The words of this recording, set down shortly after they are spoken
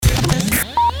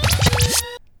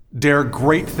Dare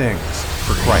great things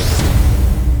for Christ.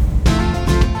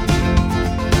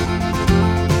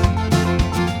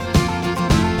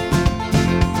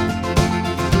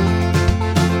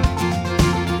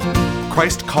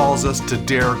 Christ calls us to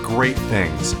dare great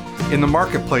things. In the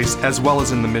marketplace, as well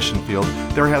as in the mission field,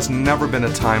 there has never been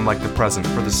a time like the present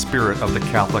for the spirit of the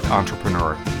Catholic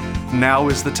entrepreneur. Now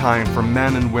is the time for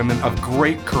men and women of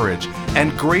great courage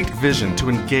and great vision to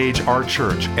engage our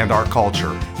church and our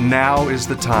culture. Now is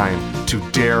the time to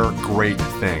dare great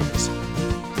things.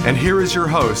 And here is your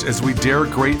host as we dare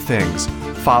great things,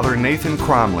 Father Nathan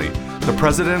Cromly, the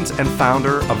president and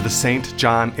founder of the St.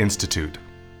 John Institute.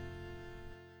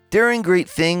 Daring great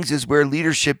things is where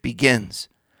leadership begins,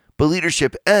 but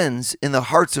leadership ends in the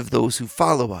hearts of those who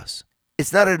follow us.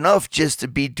 It's not enough just to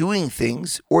be doing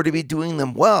things or to be doing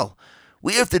them well.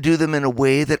 We have to do them in a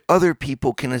way that other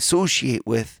people can associate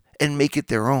with and make it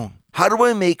their own. How do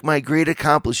I make my great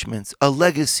accomplishments a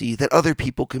legacy that other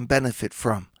people can benefit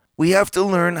from? We have to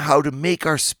learn how to make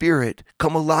our spirit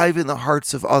come alive in the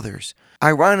hearts of others.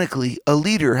 Ironically, a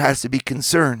leader has to be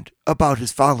concerned about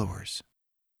his followers.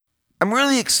 I'm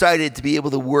really excited to be able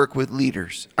to work with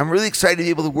leaders. I'm really excited to be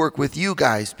able to work with you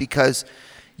guys because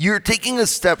you're taking a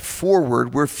step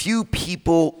forward where few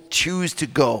people choose to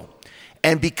go.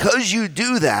 And because you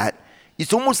do that,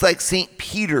 it's almost like St.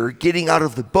 Peter getting out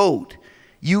of the boat.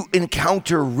 You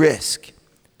encounter risk.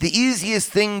 The easiest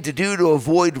thing to do to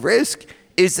avoid risk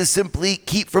is to simply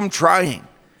keep from trying.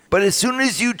 But as soon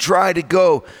as you try to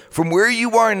go from where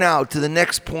you are now to the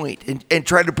next point and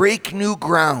try to break new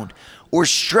ground, or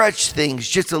stretch things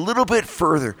just a little bit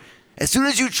further, as soon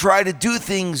as you try to do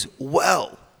things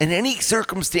well in any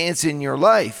circumstance in your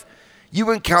life,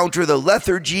 you encounter the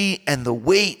lethargy and the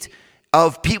weight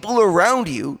of people around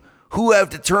you who have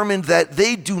determined that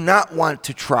they do not want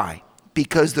to try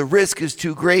because the risk is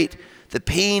too great, the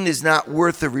pain is not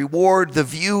worth the reward, the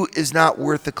view is not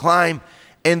worth the climb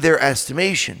in their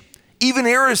estimation. Even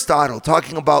Aristotle,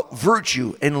 talking about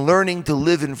virtue and learning to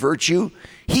live in virtue,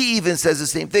 he even says the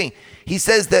same thing. He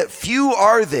says that few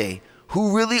are they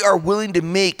who really are willing to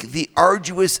make the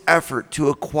arduous effort to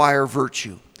acquire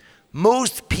virtue.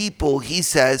 Most people, he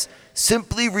says,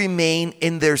 simply remain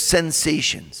in their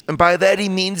sensations. And by that he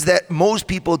means that most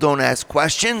people don't ask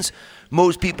questions.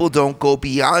 Most people don't go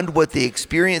beyond what they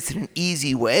experience in an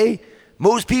easy way.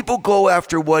 Most people go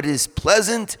after what is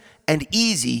pleasant and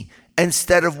easy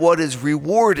instead of what is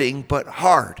rewarding but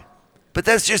hard. But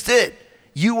that's just it.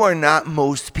 You are not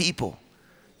most people.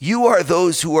 You are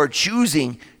those who are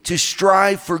choosing to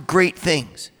strive for great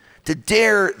things, to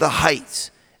dare the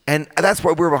heights. And that's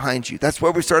why we're behind you. That's why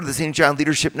we started the St. John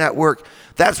Leadership Network.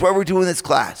 That's why we're doing this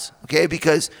class, okay?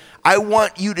 Because I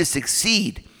want you to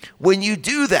succeed. When you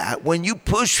do that, when you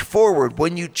push forward,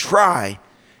 when you try,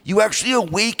 you actually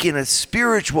awaken a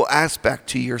spiritual aspect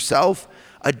to yourself,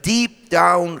 a deep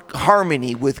down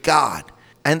harmony with God.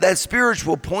 And that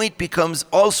spiritual point becomes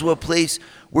also a place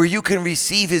where you can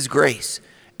receive His grace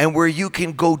and where you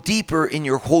can go deeper in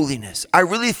your holiness. I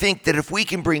really think that if we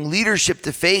can bring leadership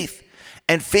to faith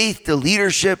and faith to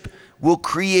leadership, we'll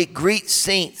create great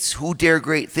saints who dare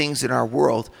great things in our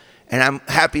world. And I'm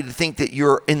happy to think that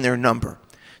you're in their number.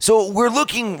 So we're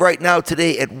looking right now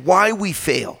today at why we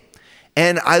fail.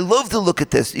 And I love to look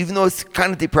at this, even though it's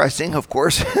kind of depressing, of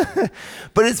course,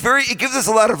 but it gives us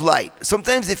a lot of light.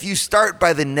 Sometimes if you start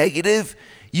by the negative,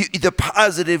 the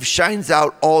positive shines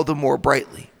out all the more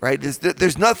brightly, right?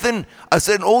 There's nothing, it's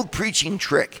an old preaching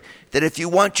trick that if you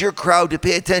want your crowd to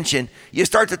pay attention, you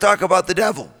start to talk about the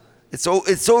devil. It's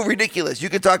so ridiculous. You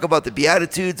can talk about the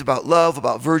Beatitudes, about love,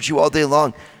 about virtue all day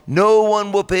long. No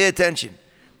one will pay attention.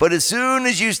 But as soon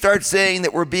as you start saying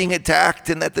that we're being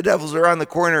attacked and that the devils are on the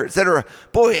corner, etc.,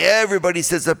 boy, everybody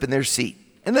sits up in their seat.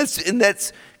 And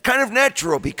that's kind of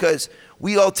natural because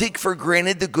we all take for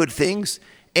granted the good things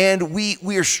and we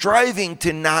are striving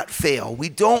to not fail. We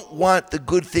don't want the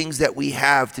good things that we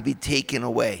have to be taken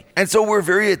away. And so we're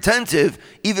very attentive,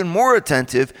 even more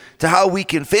attentive to how we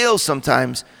can fail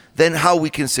sometimes than how we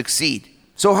can succeed.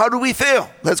 So how do we fail?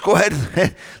 Let's go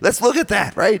ahead. Let's look at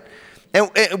that, right? And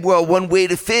one way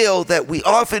to fail that we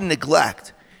often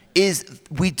neglect is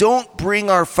we don't bring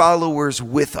our followers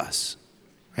with us,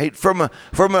 right? From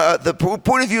the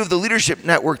point of view of the leadership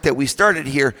network that we started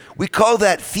here, we call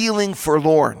that feeling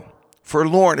forlorn.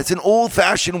 Forlorn. It's an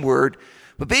old-fashioned word,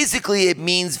 but basically it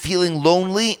means feeling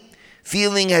lonely,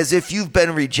 feeling as if you've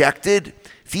been rejected,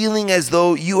 feeling as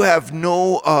though you have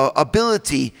no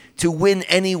ability to win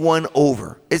anyone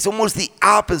over. It's almost the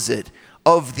opposite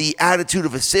of the attitude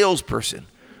of a salesperson.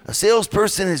 A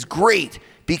salesperson is great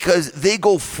because they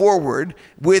go forward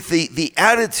with the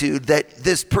attitude that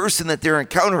this person that they're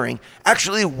encountering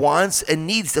actually wants and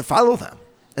needs to follow them.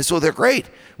 And so they're great.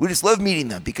 We just love meeting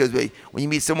them because when you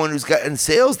meet someone who's got in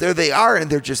sales, there they are, and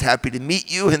they're just happy to meet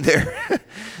you, and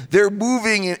they're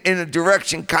moving in a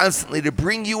direction constantly to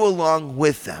bring you along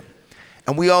with them.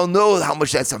 And we all know how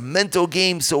much that's a mental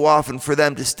game so often for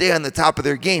them to stay on the top of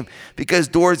their game because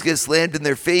doors get slammed in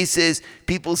their faces.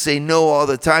 People say no all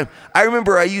the time. I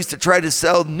remember I used to try to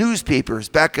sell newspapers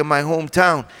back in my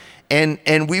hometown.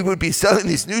 And we would be selling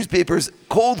these newspapers,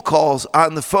 cold calls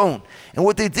on the phone. And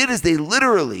what they did is they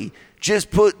literally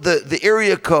just put the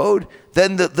area code,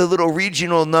 then the little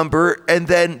regional number, and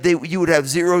then you would have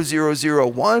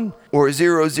 0001 or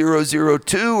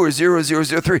 0002 or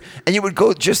 0003, and you would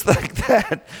go just like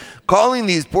that, calling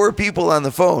these poor people on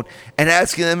the phone and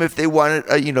asking them if they wanted,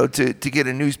 to get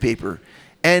a newspaper.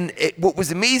 And what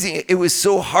was amazing, it was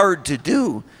so hard to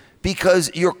do because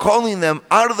you're calling them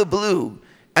out of the blue,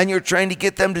 and you're trying to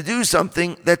get them to do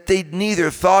something that they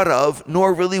neither thought of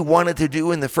nor really wanted to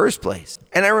do in the first place.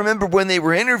 And I remember when they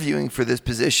were interviewing for this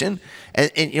position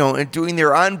and doing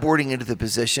their onboarding into the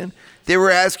position, they were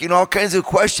asking all kinds of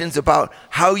questions about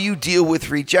how you deal with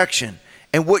rejection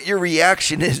and what your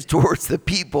reaction is towards the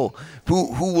people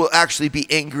who will actually be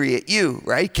angry at you,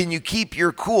 right? Can you keep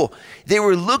your cool? They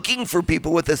were looking for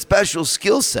people with a special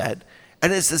skill set,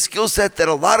 and it's a skill set that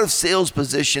a lot of sales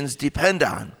positions depend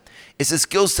on. It's a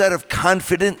skill set of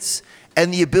confidence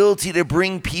and the ability to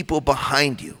bring people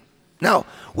behind you. Now,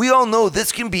 we all know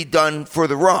this can be done for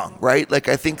the wrong, right? Like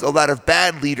I think a lot of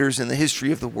bad leaders in the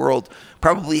history of the world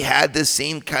probably had this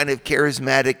same kind of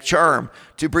charismatic charm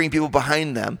to bring people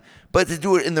behind them, but to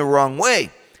do it in the wrong way.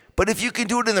 But if you can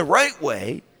do it in the right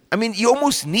way, you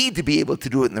almost need to be able to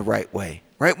do it in the right way,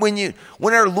 right?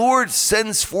 When our Lord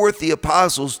sends forth the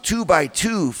apostles 2 by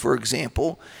 2, for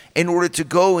example, in order to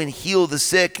go and heal the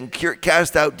sick and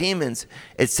cast out demons,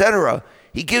 etc.,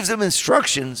 he gives them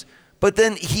instructions, but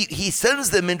then he sends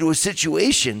them into a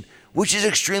situation which is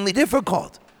extremely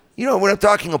difficult. You know what I'm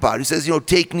talking about. He says,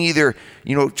 take neither,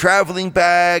 traveling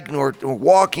bag nor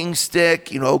walking stick,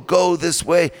 go this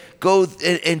way, go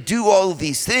and do all of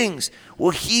these things.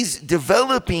 Well, he's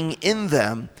developing in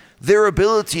them their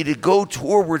ability to go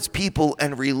towards people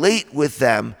and relate with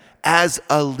them as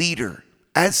a leader,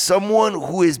 as someone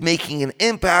who is making an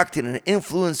impact and an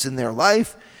influence in their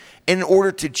life in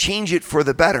order to change it for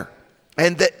the better.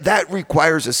 And that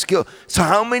requires a skill. So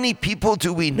how many people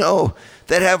do we know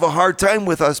that have a hard time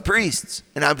with us priests?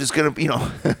 And I'm just going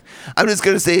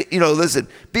to say, listen,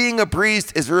 being a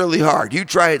priest is really hard. You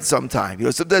try it sometime.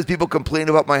 Sometimes people complain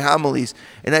about my homilies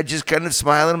and I just kind of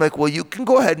smile and I'm like, well, you can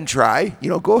go ahead and try,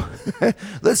 go,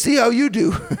 let's see how you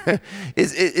do.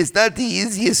 It's not the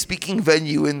easiest speaking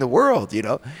venue in the world,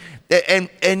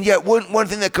 And yet one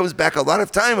thing that comes back a lot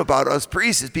of time about us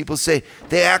priests is people say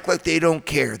they act like they don't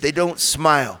care. They don't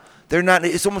smile. They're not.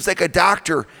 It's almost like a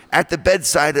doctor at the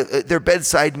bedside, their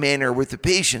bedside manner with the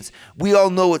patients. We all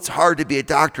know it's hard to be a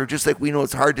doctor, just like we know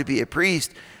it's hard to be a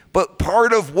priest. But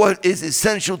part of what is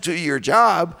essential to your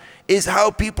job is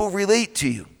how people relate to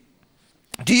you.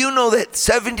 Do you know that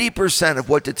 70% of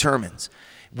what determines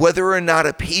whether or not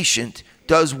a patient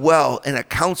does well in a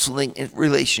counseling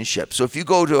relationship? So if you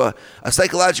go to a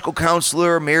psychological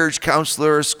counselor, a marriage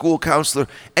counselor, a school counselor,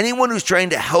 anyone who's trying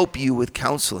to help you with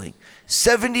counseling,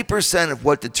 70% of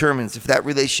what determines if that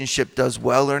relationship does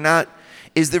well or not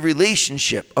is the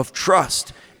relationship of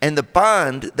trust and the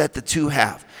bond that the two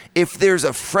have. If there's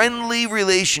a friendly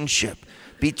relationship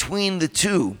between the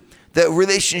two, that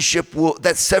relationship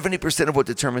that's 70% of what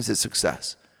determines its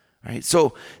success. Right?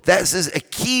 So that is a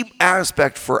key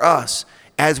aspect for us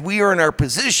as we are in our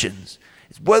positions,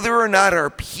 is whether or not our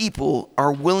people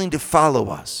are willing to follow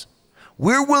us.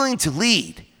 We're willing to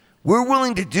lead. We're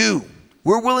willing to do.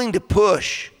 We're willing to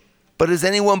push. But is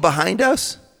anyone behind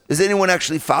us? Is anyone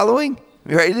actually following?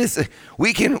 Right?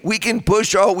 We can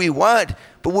push all we want,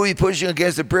 but we'll be pushing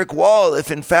against a brick wall if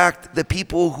in fact the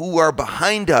people who are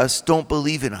behind us don't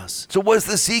believe in us. So what's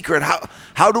the secret?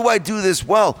 How do I do this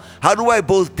well? How do I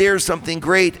both dare something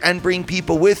great and bring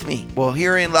people with me? Well,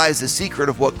 herein lies the secret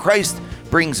of what Christ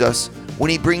brings us when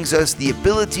he brings us the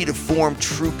ability to form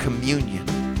true communion.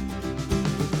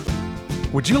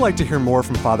 Would you like to hear more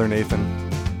from Father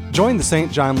Nathan? Join the St.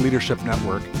 John Leadership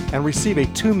Network and receive a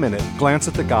 2-minute glance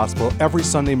at the gospel every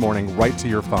Sunday morning right to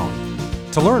your phone.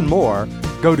 To learn more,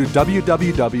 go to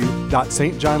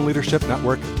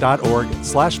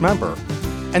www.stjohnleadershipnetwork.org/member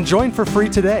and join for free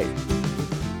today.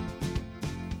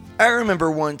 I remember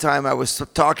one time I was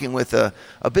talking with a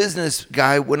business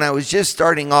guy when I was just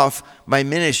starting off my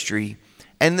ministry,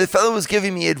 And the fellow was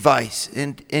giving me advice,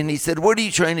 and he said, "What are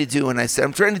you trying to do?" And I said,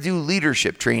 "I'm trying to do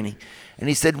leadership training." And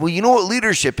he said, "Well, you know what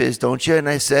leadership is, don't you?" And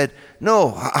I said,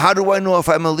 "No, how do I know if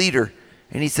I'm a leader?"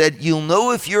 And he said, "You'll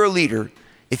know if you're a leader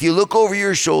if you look over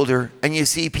your shoulder and you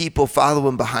see people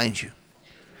following behind you."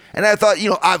 And I thought,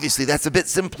 obviously that's a bit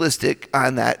simplistic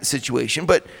on that situation,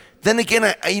 but then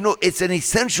again, it's an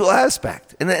essential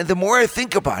aspect. And the more I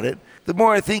think about it, the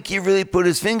more I think he really put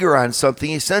his finger on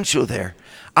something essential there.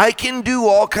 I can do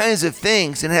all kinds of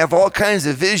things and have all kinds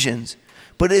of visions,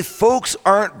 but if folks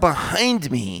aren't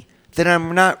behind me, then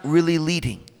I'm not really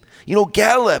leading.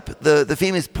 Gallup, the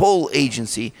famous poll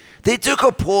agency, they took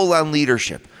a poll on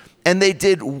leadership, and they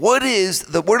did what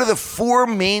are the 4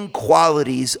 main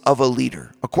qualities of a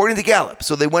leader according to Gallup.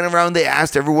 So they went around, they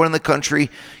asked everyone in the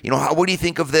country, what do you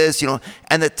think of this?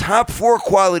 And the top 4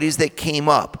 qualities that came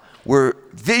up were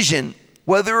vision,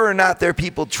 whether or not their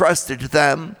people trusted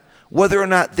them, whether or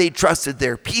not they trusted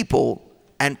their people,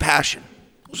 and passion.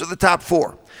 Those are the top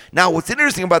 4. Now, what's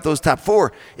interesting about those top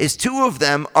 4 is 2 of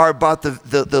them are about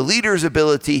the leader's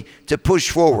ability to push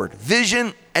forward,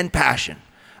 vision and passion.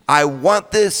 I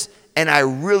want this, and I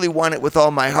really want it with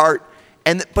all my heart.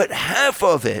 But half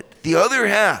of it, the other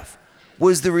half,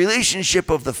 was the relationship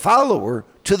of the follower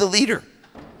to the leader.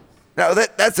 Now,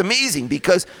 that's amazing,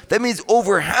 because that means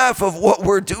over half of what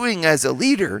we're doing as a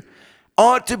leader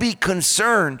ought to be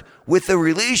concerned with the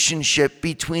relationship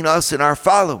between us and our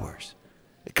followers.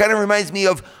 It kind of reminds me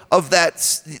of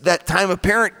that time a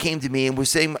parent came to me and was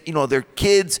saying, their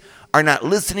kids are not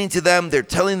listening to them. They're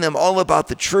telling them all about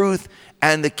the truth,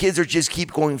 and the kids are just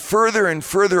keep going further and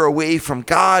further away from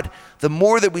God. The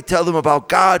more that we tell them about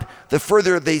God, the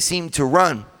further they seem to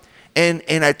run. And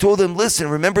I told them, listen,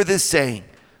 remember this saying,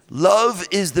 love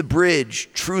is the bridge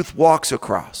truth walks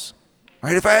across.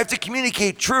 Right? If I have to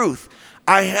communicate truth,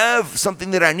 I have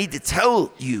something that I need to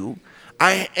tell you.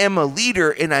 I am a leader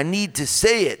and I need to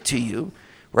say it to you,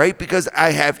 right? Because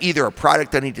I have either a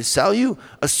product I need to sell you,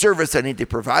 a service I need to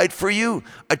provide for you.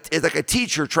 It's like a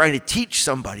teacher trying to teach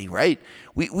somebody, right?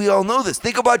 We all know this.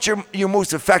 Think about your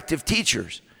most effective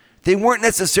teachers. They weren't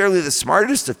necessarily the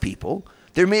smartest of people.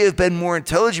 There may have been more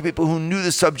intelligent people who knew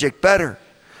the subject better.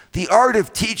 The art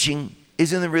of teaching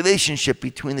is in the relationship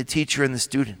between the teacher and the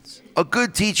students. A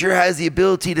good teacher has the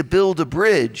ability to build a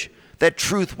bridge that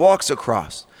truth walks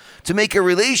across, to make a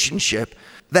relationship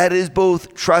that is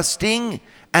both trusting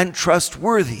and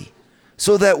trustworthy,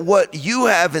 so that what you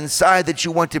have inside that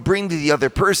you want to bring to the other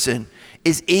person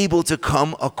is able to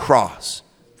come across.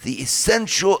 The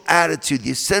essential attitude,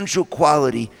 the essential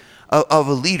quality of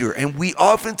a leader. And we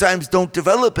oftentimes don't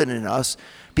develop it in us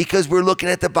because we're looking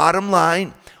at the bottom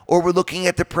line, or we're looking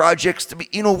at the projects to be,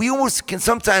 we almost can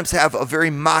sometimes have a very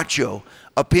macho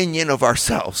opinion of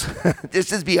ourselves.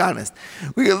 Just be honest.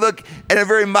 We can look at a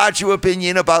very macho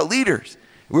opinion about leaders,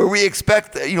 where we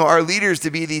expect, our leaders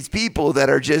to be these people that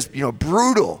are just,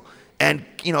 brutal and,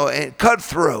 and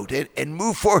cutthroat and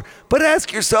move forward. But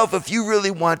ask yourself if you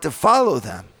really want to follow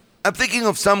them. I'm thinking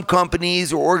of some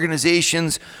companies or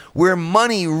organizations where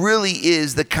money really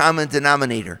is the common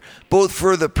denominator, both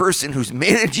for the person who's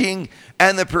managing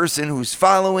and the person who's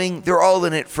following. They're all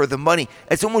in it for the money.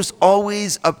 It's almost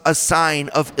always a sign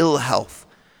of ill health.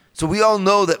 So we all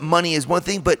know that money is one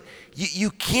thing, but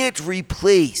you can't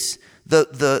replace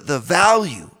the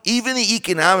value, even the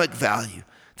economic value,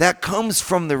 that comes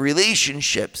from the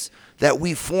relationships that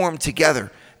we form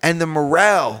together and the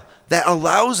morale that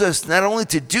allows us not only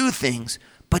to do things,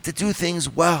 but to do things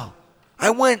well. I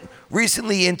went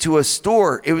recently into a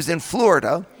store. It was in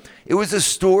Florida. It was a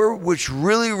store which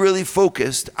really, really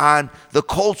focused on the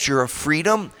culture of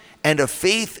freedom and of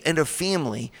faith and of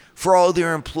family for all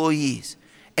their employees.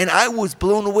 And I was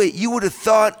blown away. You would have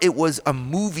thought it was a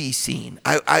movie scene.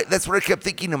 That's what I kept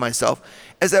thinking to myself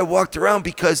as I walked around,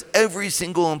 because every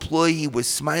single employee was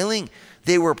smiling.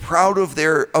 They were proud of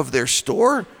their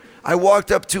store. I walked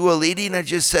up to a lady and I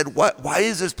just said, why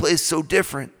is this place so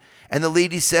different? And the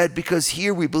lady said, because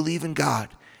here we believe in God.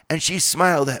 And she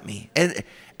smiled at me. And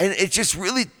it just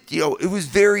really, it was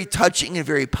very touching and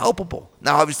very palpable.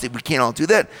 Now, obviously, we can't all do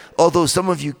that. Although some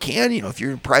of you can, if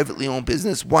you're in privately owned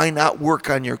business, why not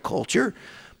work on your culture?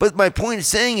 But my point of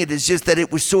saying it is just that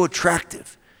it was so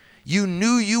attractive. You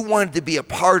knew you wanted to be a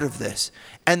part of this.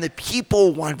 And the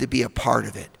people wanted to be a part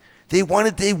of it. They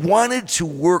wanted to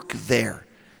work there.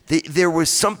 There was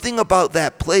something about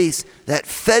that place that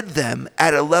fed them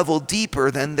at a level deeper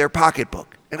than their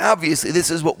pocketbook. And obviously, this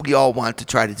is what we all want to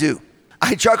try to do.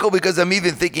 I chuckle because I'm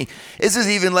even thinking, this is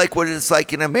even like what it's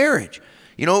like in a marriage.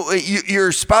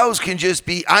 Your spouse can just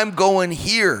be, I'm going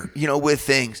here, with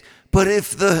things. But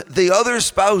if the other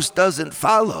spouse doesn't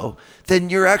follow, then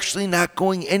you're actually not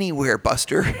going anywhere,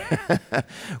 Buster,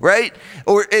 right?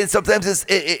 And sometimes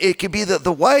it could be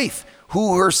the wife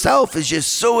who herself is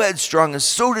just so headstrong and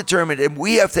so determined, and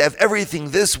we have to have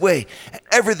everything this way.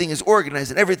 Everything is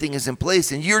organized and everything is in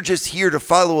place, and you're just here to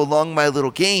follow along my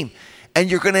little game, and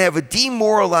you're going to have a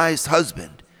demoralized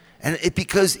husband. And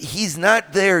because he's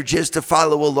not there just to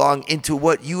follow along into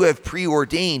what you have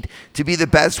preordained to be the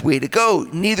best way to go.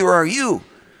 Neither are you.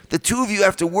 The two of you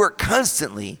have to work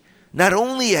constantly, not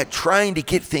only at trying to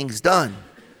get things done,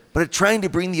 but at trying to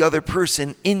bring the other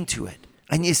person into it.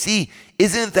 And you see,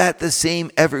 isn't that the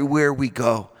same everywhere we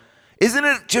go? Isn't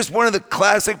it just one of the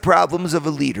classic problems of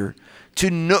a leader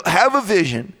to have a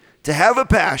vision, to have a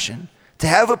passion, to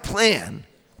have a plan,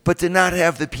 but to not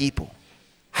have the people?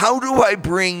 How do I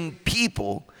bring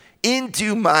people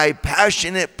into my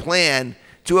passionate plan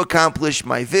to accomplish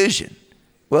my vision?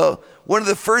 Well, one of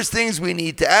the first things we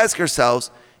need to ask ourselves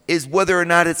is whether or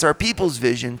not it's our people's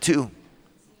vision too.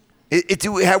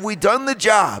 Have we done the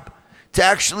job to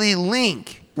actually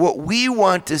link what we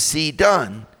want to see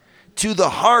done to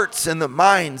the hearts and the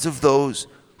minds of those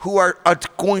who are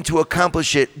going to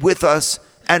accomplish it with us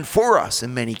and for us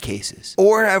in many cases?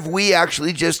 Or have we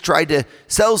actually just tried to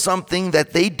sell something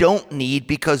that they don't need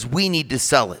because we need to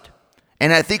sell it?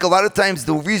 And I think a lot of times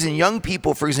the reason young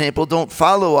people, for example, don't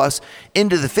follow us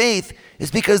into the faith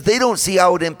is because they don't see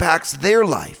how it impacts their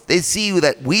life. They see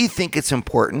that we think it's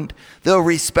important. They'll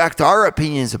respect our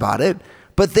opinions about it,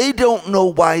 but they don't know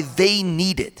why they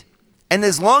need it. And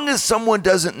as long as someone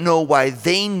doesn't know why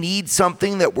they need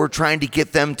something that we're trying to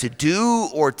get them to do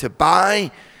or to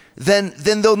buy, then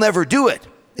they'll never do it.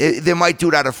 They might do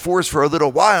it out of force for a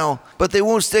little while, but they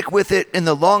won't stick with it in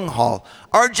the long haul.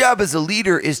 Our job as a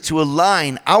leader is to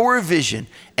align our vision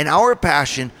and our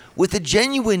passion with the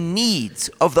genuine needs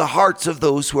of the hearts of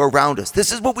those who are around us.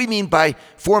 This is what we mean by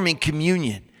forming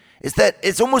communion. Is that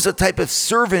it's almost a type of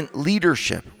servant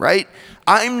leadership, right?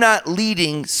 I'm not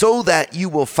leading so that you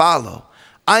will follow.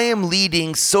 I am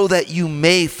leading so that you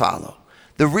may follow.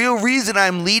 The real reason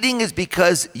I'm leading is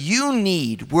because you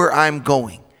need where I'm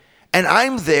going. And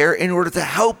I'm there in order to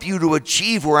help you to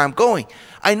achieve where I'm going.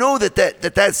 I know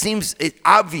that seems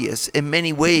obvious in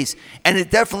many ways, and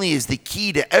it definitely is the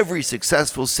key to every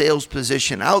successful sales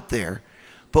position out there.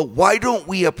 But why don't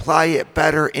we apply it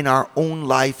better in our own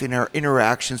life, in our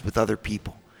interactions with other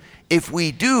people? If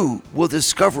we do, we'll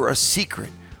discover a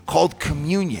secret called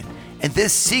communion. And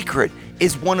this secret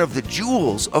is one of the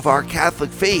jewels of our Catholic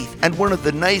faith and one of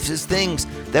the nicest things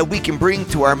that we can bring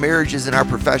to our marriages and our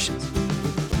professions.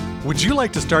 Would you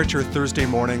like to start your Thursday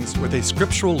mornings with a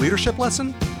scriptural leadership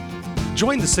lesson?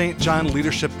 Join the St. John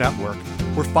Leadership Network,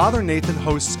 where Father Nathan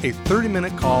hosts a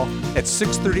 30-minute call at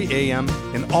 6:30 a.m.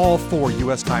 in all 4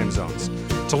 U.S. time zones.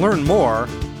 To learn more,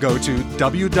 go to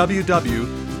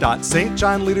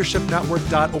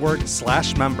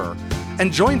www.stjohnleadershipnetwork.org/member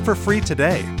and join for free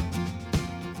today.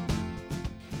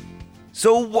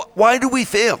 So why do we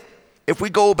fail? If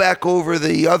we go back over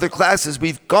the other classes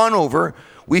we've gone over,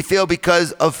 we fail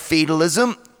because of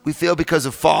fatalism, we fail because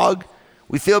of fog,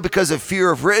 we fail because of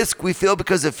fear of risk, we fail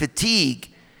because of fatigue,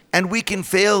 and we can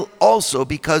fail also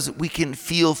because we can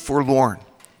feel forlorn.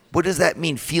 What does that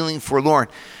mean, feeling forlorn?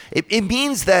 It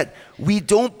means that we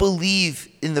don't believe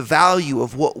in the value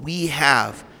of what we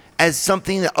have as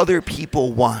something that other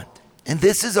people want. And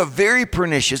this is a very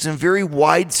pernicious and very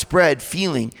widespread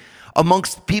feeling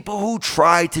amongst people who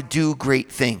try to do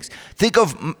great things. Think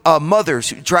of mothers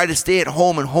who try to stay at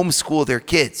home and homeschool their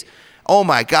kids. Oh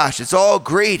my gosh, it's all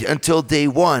great until day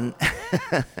one.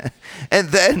 And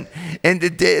then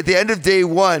at the end of day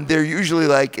one, they're usually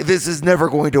like, this is never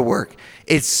going to work.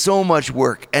 It's so much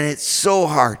work and it's so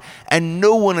hard and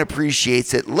no one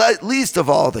appreciates it, least of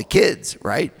all the kids,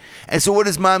 right? And so what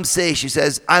does mom say? She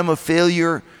says, I'm a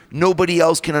failure. Nobody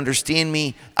else can understand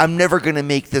me. I'm never going to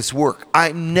make this work.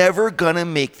 I'm never going to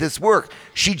make this work.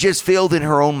 She just failed in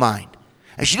her own mind.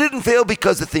 And she didn't fail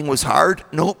because the thing was hard.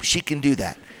 Nope, she can do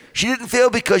that. She didn't fail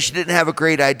because she didn't have a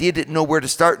great idea, didn't know where to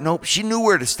start. Nope, she knew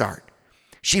where to start.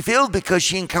 She failed because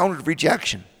she encountered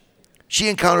rejection. She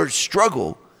encountered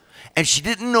struggle. And she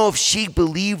didn't know if she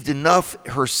believed enough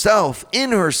in herself,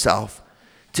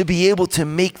 to be able to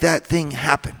make that thing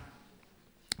happen.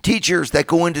 Teachers that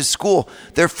go into school,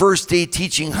 their first day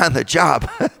teaching on the job,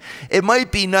 it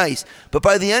might be nice, but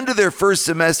by the end of their first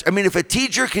semester, if a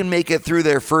teacher can make it through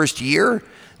their first year,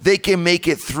 they can make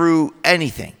it through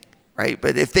anything, right?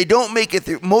 But if they don't make it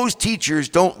through, most teachers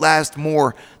don't last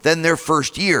more than their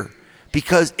first year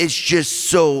because it's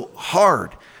just so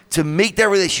hard to make that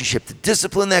relationship, to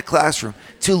discipline that classroom,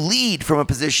 to lead from a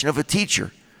position of a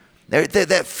teacher.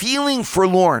 That feeling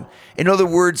forlorn, in other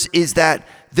words, is that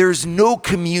there's no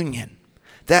communion.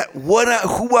 That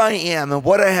who I am and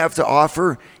what I have to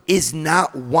offer is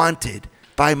not wanted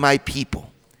by my people.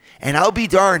 And I'll be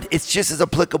darned, it's just as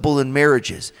applicable in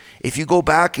marriages. If you go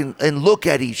back and look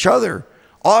at each other,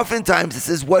 oftentimes this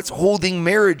is what's holding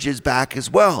marriages back as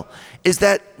well, is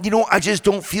that, I just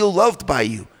don't feel loved by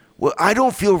you. Well, I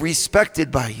don't feel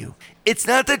respected by you. It's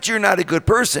not that you're not a good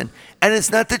person, and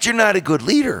it's not that you're not a good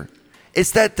leader.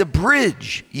 It's that the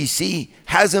bridge, you see,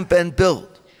 hasn't been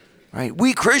built, right?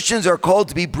 We Christians are called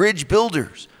to be bridge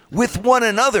builders with one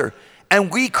another, and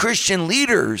we Christian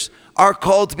leaders are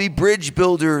called to be bridge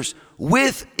builders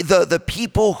with the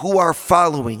people who are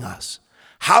following us.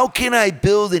 How can I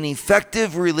build an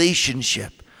effective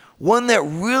relationship, one that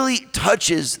really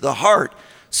touches the heart,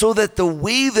 so that the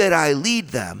way that I lead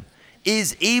them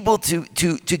is able to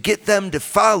get them to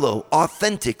follow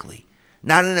authentically?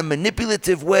 Not in a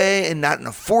manipulative way and not in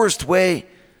a forced way,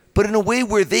 but in a way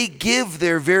where they give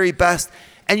their very best.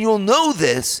 And you'll know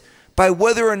this by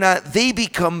whether or not they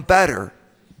become better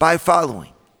by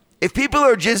following. If people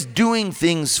are just doing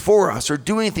things for us or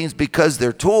doing things because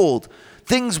they're told,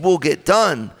 things will get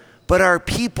done, but our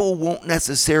people won't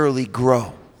necessarily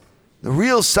grow. The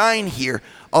real sign here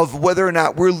of whether or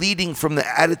not we're leading from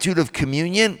the attitude of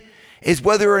communion is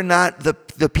whether or not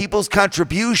the people's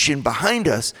contribution behind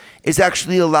us is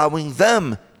actually allowing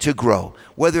them to grow,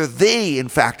 whether they, in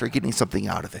fact, are getting something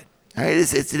out of it. All right?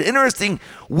 It's an interesting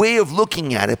way of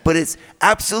looking at it, but it's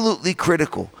absolutely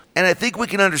critical. And I think we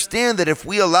can understand that if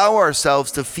we allow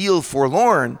ourselves to feel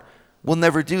forlorn, we'll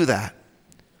never do that.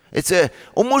 It's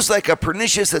almost like a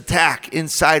pernicious attack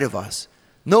inside of us.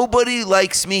 Nobody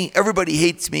likes me. Everybody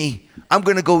hates me. I'm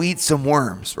going to go eat some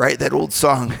worms, right? That old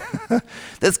song.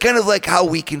 That's kind of like how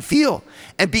we can feel.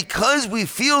 And because we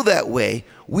feel that way,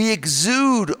 we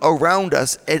exude around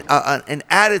us an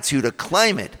attitude, a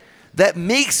climate that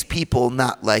makes people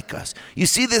not like us. You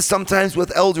see this sometimes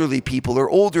with elderly people or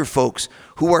older folks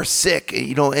who are sick,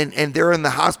 and they're in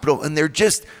the hospital and they're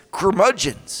just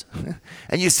curmudgeons.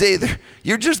 And you say,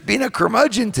 you're just being a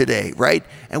curmudgeon today, right?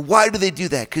 And why do they do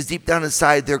that? Because deep down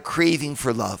inside, they're craving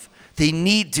for love. They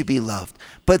need to be loved,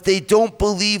 but they don't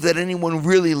believe that anyone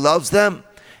really loves them.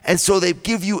 And so they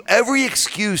give you every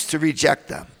excuse to reject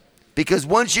them. Because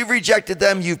once you've rejected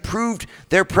them, you've proved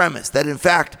their premise that, in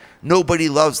fact, nobody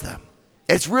loves them.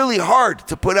 It's really hard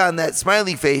to put on that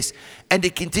smiley face and to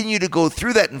continue to go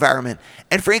through that environment.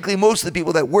 And frankly, most of the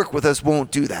people that work with us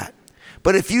won't do that.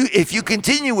 But if you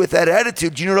continue with that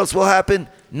attitude, you know what else will happen?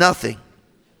 Nothing,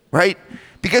 right?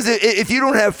 Because if you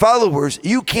don't have followers,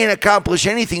 you can't accomplish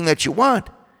anything that you want.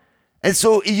 And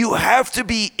so you have to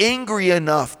be angry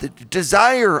enough, to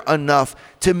desire enough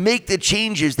to make the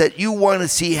changes that you want to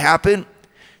see happen,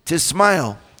 to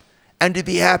smile and to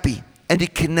be happy and to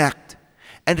connect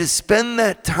and to spend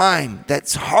that time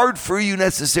that's hard for you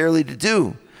necessarily to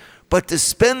do, but to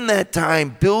spend that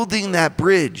time building that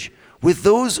bridge with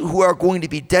those who are going to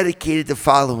be dedicated to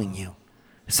following you.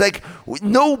 It's like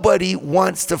nobody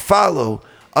wants to follow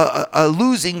a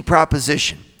losing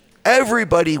proposition.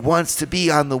 Everybody wants to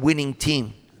be on the winning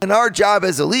team. And our job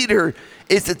as a leader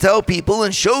is to tell people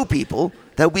and show people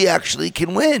that we actually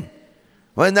can win.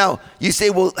 Well, now you say,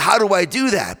 well, how do I do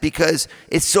that? Because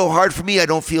it's so hard for me. I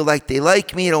don't feel like they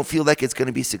like me. I don't feel like it's going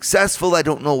to be successful. I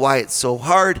don't know why it's so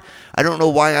hard. I don't know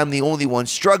why I'm the only one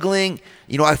struggling.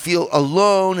 I feel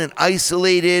alone and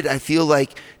isolated. I feel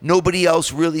like nobody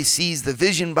else really sees the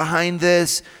vision behind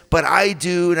this, but I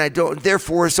do, and I don't.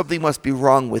 Therefore, something must be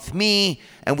wrong with me.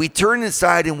 And we turn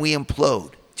inside and we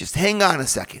implode. Just hang on a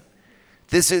second.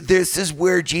 This is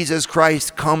where Jesus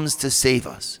Christ comes to save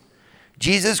us.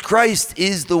 Jesus Christ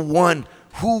is the one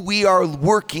who we are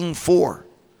working for.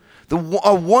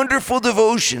 A wonderful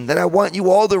devotion that I want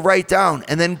you all to write down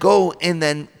and then go and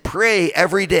then pray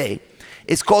every day.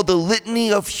 It's called the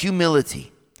Litany of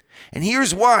Humility. And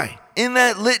here's why. In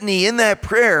that litany, in that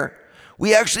prayer,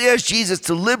 we actually ask Jesus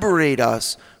to liberate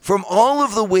us from all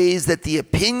of the ways that the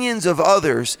opinions of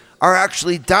others are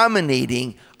actually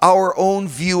dominating our own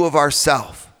view of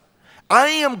ourselves. I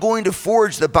am going to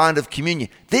forge the bond of communion.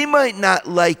 They might not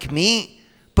like me,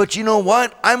 but you know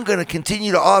what? I'm going to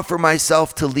continue to offer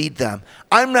myself to lead them.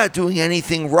 I'm not doing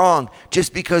anything wrong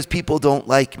just because people don't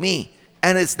like me.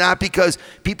 And it's not because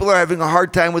people are having a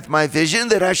hard time with my vision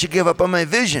that I should give up on my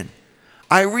vision.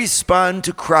 I respond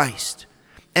to Christ.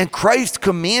 And Christ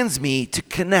commands me to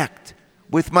connect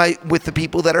with the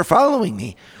people that are following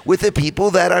me, with the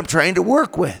people that I'm trying to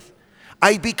work with.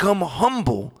 I become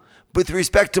humble with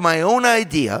respect to my own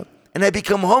idea, and I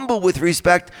become humble with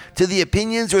respect to the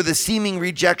opinions or the seeming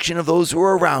rejection of those who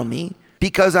are around me,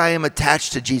 because I am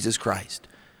attached to Jesus Christ.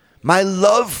 My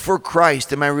love for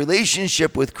Christ and my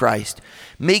relationship with Christ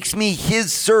makes me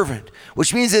his servant,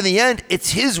 which means in the end,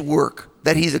 it's his work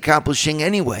that he's accomplishing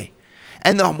anyway.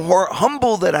 And the more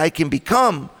humble that I can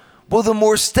become, well, the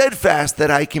more steadfast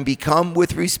that I can become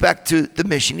with respect to the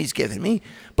mission he's given me,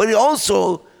 but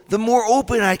also the more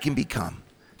open I can become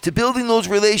to building those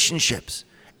relationships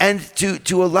and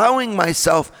to allowing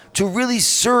myself to really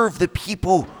serve the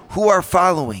people who are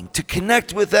following, to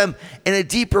connect with them in a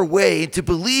deeper way, and to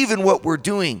believe in what we're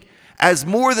doing as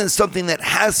more than something that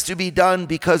has to be done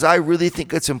because I really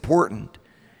think it's important,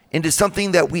 into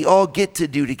something that we all get to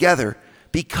do together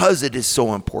because it is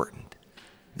so important.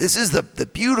 This is the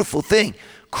beautiful thing.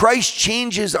 Christ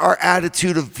changes our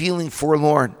attitude of feeling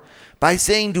forlorn by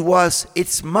saying to us,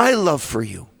 it's my love for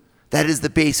you that is the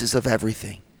basis of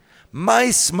everything.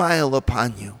 My smile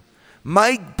upon you,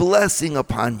 my blessing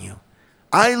upon you.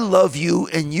 I love you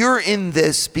and you're in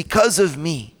this because of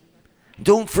me.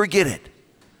 Don't forget it.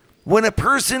 When a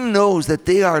person knows that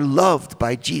they are loved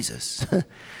by Jesus,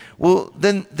 well,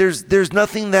 then there's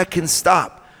nothing that can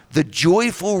stop the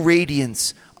joyful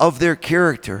radiance of their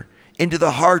character into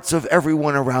the hearts of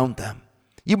everyone around them.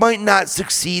 You might not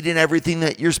succeed in everything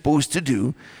that you're supposed to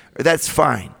do, or that's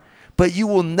fine, but you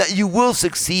will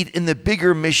succeed in the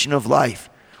bigger mission of life,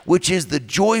 which is the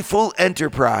joyful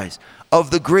enterprise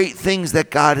of the great things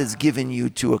that God has given you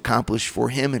to accomplish for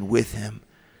him and with him.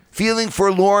 Feeling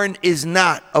forlorn is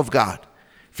not of God.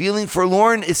 Feeling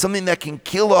forlorn is something that can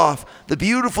kill off the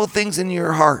beautiful things in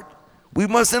your heart. We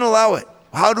mustn't allow it.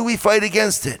 How do we fight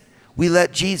against it? We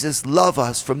let Jesus love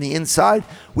us from the inside.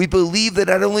 We believe that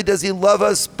not only does he love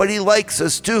us, but he likes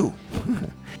us too.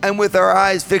 And with our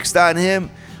eyes fixed on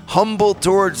him, humble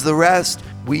towards the rest,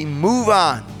 we move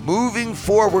on, moving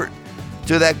forward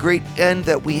to that great end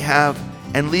that we have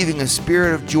and leaving a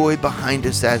spirit of joy behind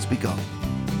us as we go.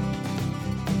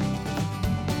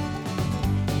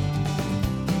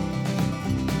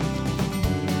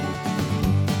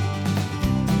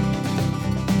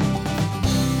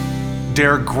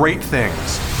 Dare great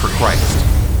things for Christ.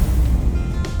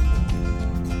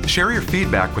 Share your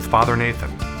feedback with Father Nathan.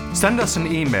 Send us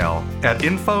an email at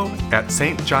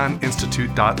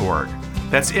info@stjohninstitute.org.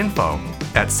 That's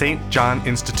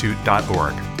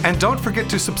info@stjohninstitute.org. And don't forget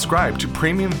to subscribe to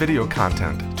premium video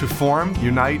content to form,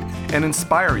 unite, and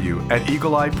inspire you at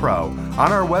Eagle Eye Pro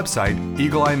on our website,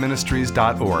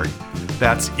 eagleeyeministries.org.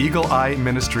 That's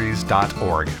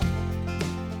eagleeyeministries.org.